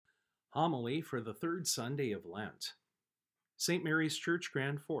Homily for the third Sunday of Lent. St. Mary's Church,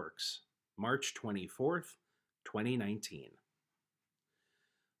 Grand Forks, March 24th, 2019.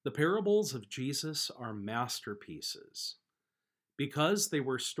 The parables of Jesus are masterpieces. Because they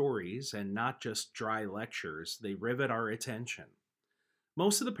were stories and not just dry lectures, they rivet our attention.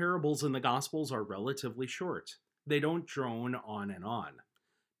 Most of the parables in the Gospels are relatively short. They don't drone on and on.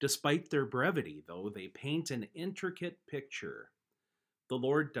 Despite their brevity, though, they paint an intricate picture. The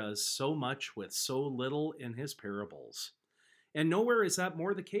Lord does so much with so little in his parables. And nowhere is that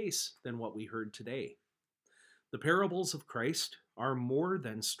more the case than what we heard today. The parables of Christ are more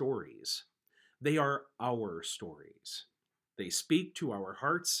than stories. They are our stories. They speak to our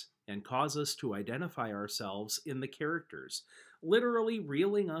hearts and cause us to identify ourselves in the characters, literally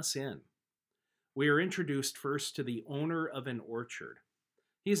reeling us in. We are introduced first to the owner of an orchard.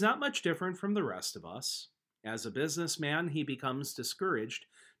 He's not much different from the rest of us. As a businessman, he becomes discouraged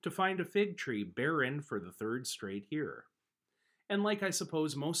to find a fig tree barren for the third straight year. And like I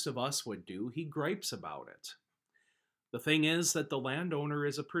suppose most of us would do, he gripes about it. The thing is that the landowner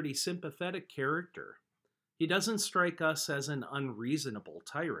is a pretty sympathetic character. He doesn't strike us as an unreasonable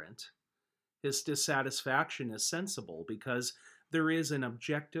tyrant. His dissatisfaction is sensible because there is an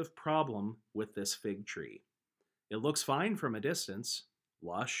objective problem with this fig tree. It looks fine from a distance,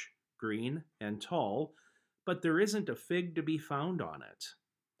 lush, green, and tall, but there isn't a fig to be found on it.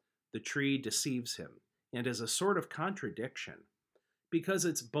 The tree deceives him and is a sort of contradiction, because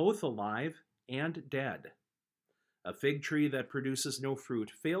it's both alive and dead. A fig tree that produces no fruit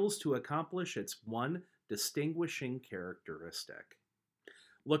fails to accomplish its one distinguishing characteristic.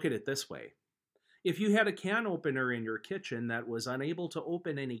 Look at it this way. If you had a can opener in your kitchen that was unable to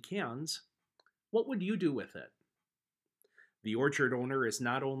open any cans, what would you do with it? The orchard owner is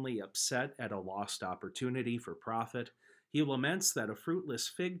not only upset at a lost opportunity for profit, he laments that a fruitless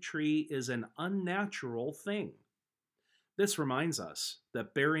fig tree is an unnatural thing. This reminds us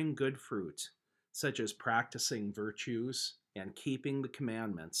that bearing good fruit, such as practicing virtues and keeping the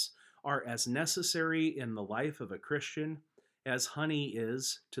commandments, are as necessary in the life of a Christian as honey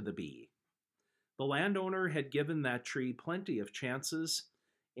is to the bee. The landowner had given that tree plenty of chances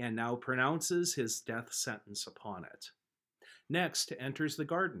and now pronounces his death sentence upon it. Next enters the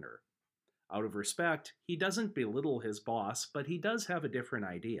gardener. Out of respect, he doesn't belittle his boss, but he does have a different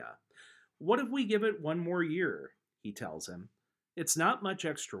idea. What if we give it one more year, he tells him. It's not much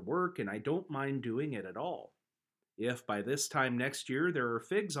extra work, and I don't mind doing it at all. If by this time next year there are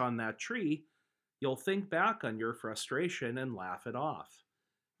figs on that tree, you'll think back on your frustration and laugh it off.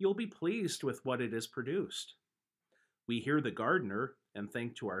 You'll be pleased with what it has produced. We hear the gardener and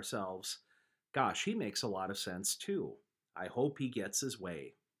think to ourselves, gosh, he makes a lot of sense too. I hope he gets his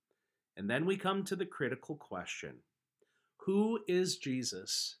way. And then we come to the critical question. Who is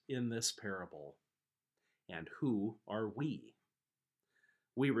Jesus in this parable? And who are we?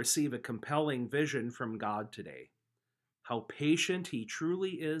 We receive a compelling vision from God today. How patient he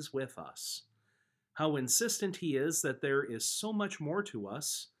truly is with us. How insistent he is that there is so much more to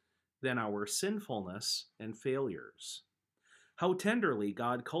us than our sinfulness and failures. How tenderly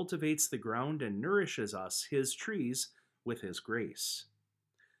God cultivates the ground and nourishes us, his trees, with his grace.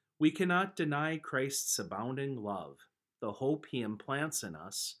 We cannot deny Christ's abounding love, the hope he implants in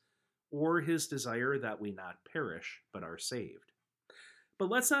us, or his desire that we not perish but are saved.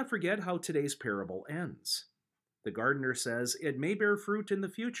 But let's not forget how today's parable ends. The gardener says it may bear fruit in the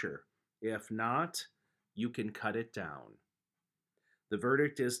future. If not, you can cut it down. The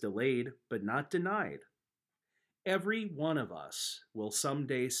verdict is delayed but not denied. Every one of us will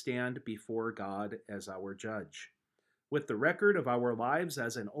someday stand before God as our judge, with the record of our lives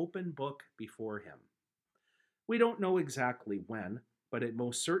as an open book before him. We don't know exactly when, but it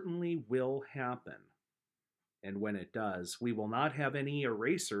most certainly will happen. And when it does, we will not have any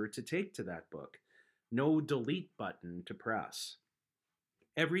eraser to take to that book, no delete button to press.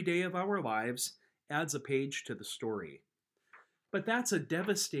 Every day of our lives adds a page to the story. But that's a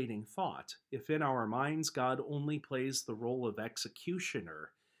devastating thought if in our minds God only plays the role of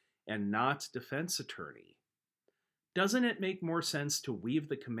executioner and not defense attorney. Doesn't it make more sense to weave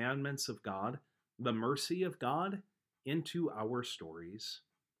the commandments of God, the mercy of God, into our stories?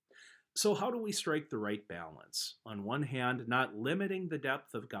 So how do we strike the right balance? On one hand, not limiting the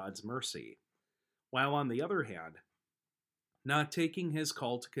depth of God's mercy, while on the other hand, not taking his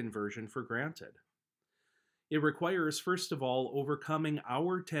call to conversion for granted. It requires, first of all, overcoming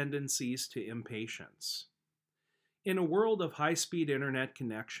our tendencies to impatience. In a world of high-speed internet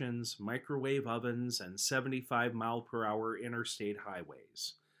connections, microwave ovens, and 75-mile-per-hour interstate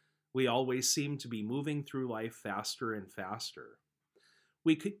highways, we always seem to be moving through life faster and faster.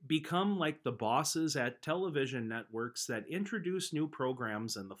 We could become like the bosses at television networks that introduce new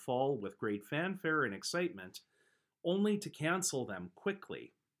programs in the fall with great fanfare and excitement, only to cancel them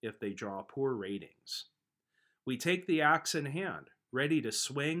quickly if they draw poor ratings. We take the axe in hand, ready to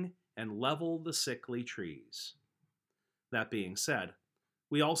swing and level the sickly trees. That being said,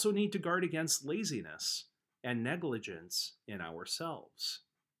 we also need to guard against laziness and negligence in ourselves.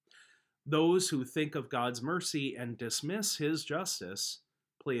 Those who think of God's mercy and dismiss his justice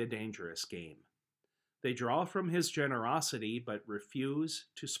play a dangerous game. They draw from his generosity but refuse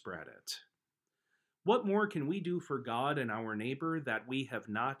to spread it. What more can we do for God and our neighbor that we have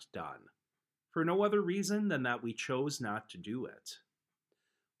not done, for no other reason than that we chose not to do it?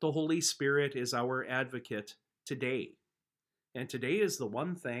 The Holy Spirit is our advocate today, and today is the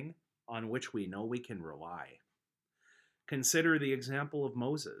one thing on which we know we can rely. Consider the example of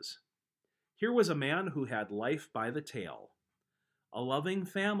Moses. Here was a man who had life by the tail, a loving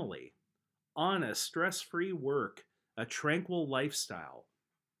family, honest, stress-free work, a tranquil lifestyle.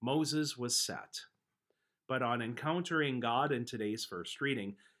 Moses was set. But on encountering God in today's first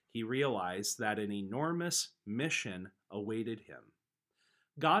reading, he realized that an enormous mission awaited him.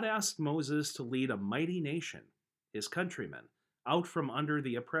 God asked Moses to lead a mighty nation, his countrymen, out from under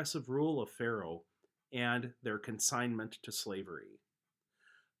the oppressive rule of Pharaoh and their consignment to slavery.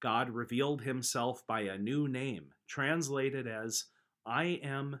 God revealed himself by a new name, translated as I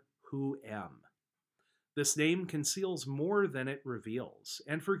am who am. This name conceals more than it reveals,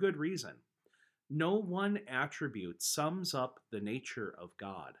 and for good reason. No one attribute sums up the nature of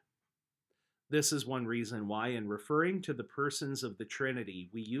God. This is one reason why, in referring to the persons of the Trinity,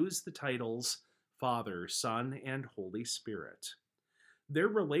 we use the titles Father, Son, and Holy Spirit. Their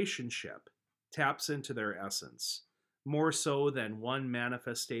relationship taps into their essence, more so than one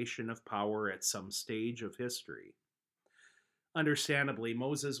manifestation of power at some stage of history. Understandably,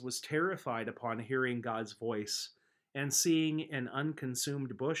 Moses was terrified upon hearing God's voice and seeing an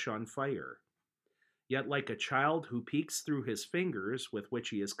unconsumed bush on fire. Yet, like a child who peeks through his fingers with which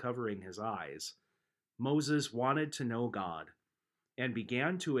he is covering his eyes, Moses wanted to know God and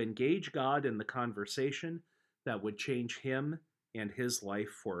began to engage God in the conversation that would change him and his life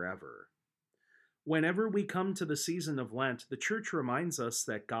forever. Whenever we come to the season of Lent, the Church reminds us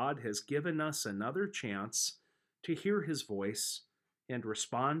that God has given us another chance to hear his voice and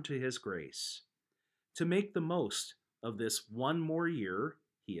respond to his grace, to make the most of this one more year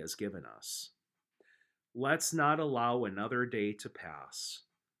he has given us. Let's not allow another day to pass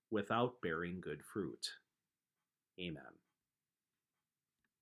without bearing good fruit. Amen.